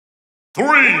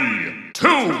3,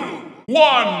 2,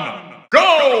 1,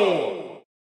 go!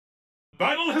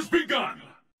 Battle has begun.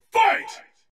 Fight!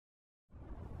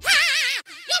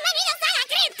 ¡Bienvenidos a la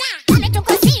cripta! ¡Dame tu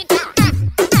cosita!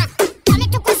 ¡Dame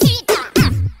tu cosita!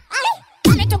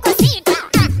 ¡Dame tu cosita!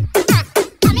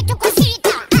 ¡Dame tu cosita! ¡Dame tu cosita!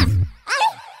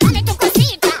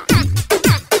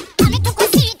 ¡Dame tu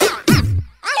cosita!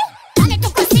 ¡Dame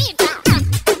tu cosita!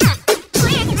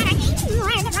 ¡Muerde para aquí!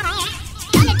 ¡Muerde para allá!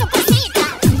 ¡Dame tu cosita!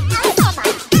 ¡Toma!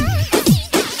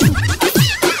 ¡Dame tu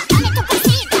cosita! ¡Toma! ¡Dame tu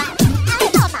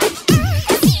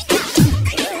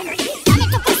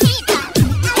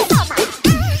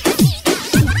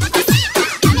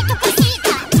cosita!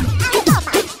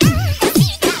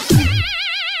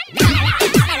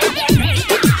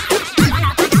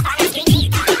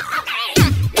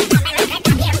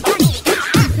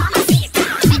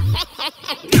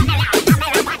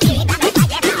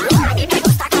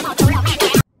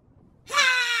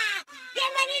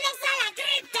 Bienvenidos a la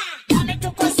cripta. Dame tu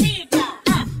cosita.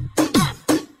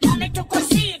 Dame tu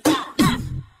cosita.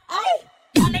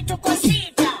 Dame tu cosita. Dame tu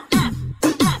cosita.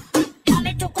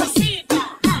 Dame tu cosita.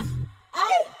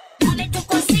 Dame tu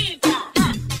cosita.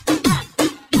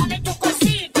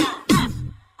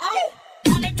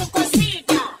 Dame tu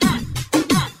cosita.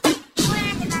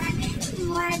 Muerde para aquí,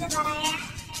 muerde para allá.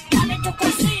 Dame tu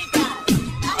cosita.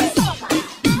 Toma.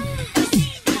 Dame tu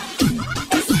cosita. Toma.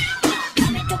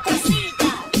 Dame tu cosita. Toma. Dame tu cosita. Toma.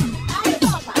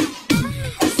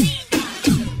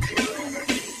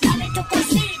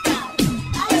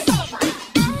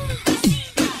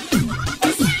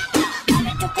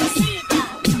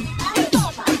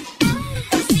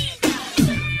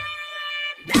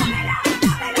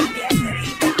 Dámela bien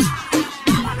rica.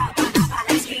 Vámonos pa'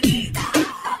 la esquinita.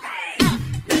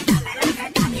 Dámela que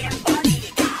está bien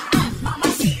bonita.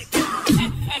 Mamacita.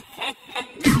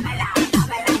 Dámela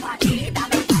pa' aquí,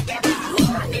 dame pa'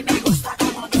 llevar. A mí me gusta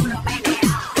como tú lo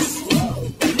meneas.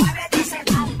 Muévete ese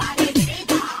bamba y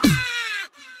grita.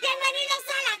 Bienvenidos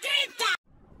a la cripta.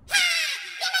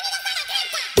 Bienvenidos a la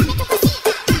cripta. Dame tu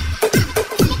cosita. Dame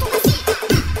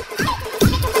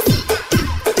tu cosita.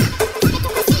 Dame tu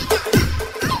cosita. Dame tu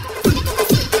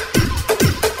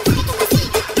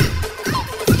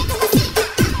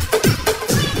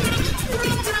cosita. Dame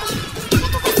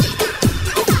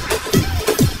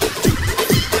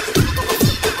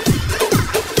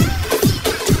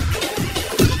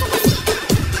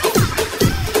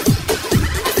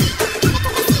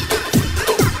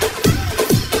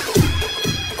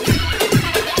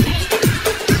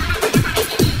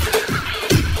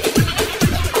tu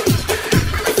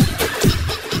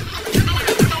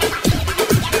cosita.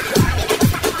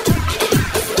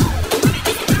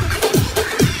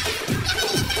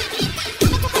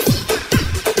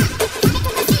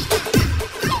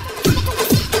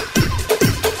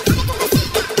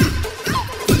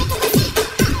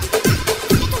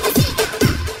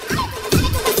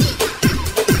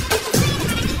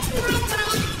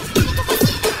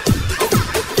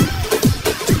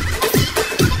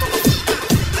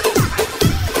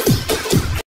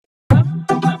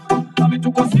 Dame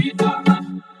tu cosita,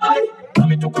 ay,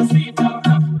 dame tu cosita,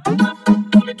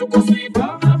 dame tu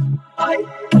cosita, ay,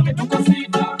 dame tu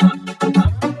cosita,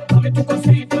 dame tu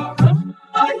cosita,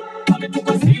 ay, dame tu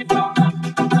cosita,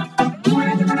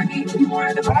 muerde para aquí,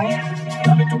 muerde para allá,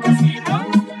 dame tu cosita,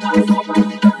 ay, toma,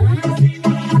 dame tu cosita,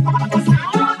 ay, toma,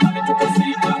 cosita, dame tu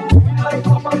cosita, ay,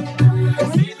 toma,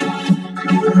 cosita,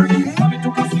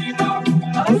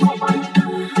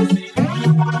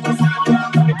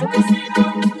 dame tu cosita.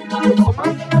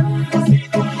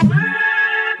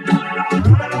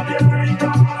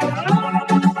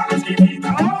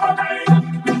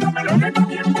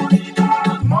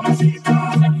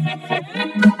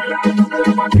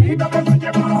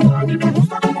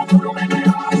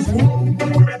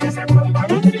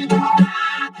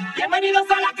 Bienvenidos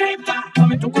a la cripta.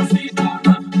 Dame tu cosita.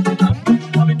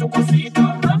 Dame tu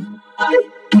cosita. Ay,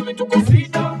 dame tu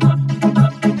cosita.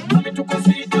 Dame tu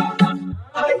cosita.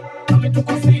 Ay, dame tu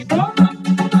cosita.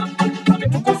 Dame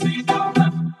tu cosita.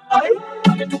 Ay,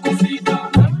 dame tu cosita.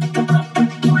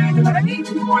 Muerde para aquí,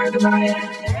 muerde para allá.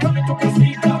 Dame tu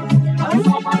cosita. Ay,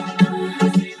 toma.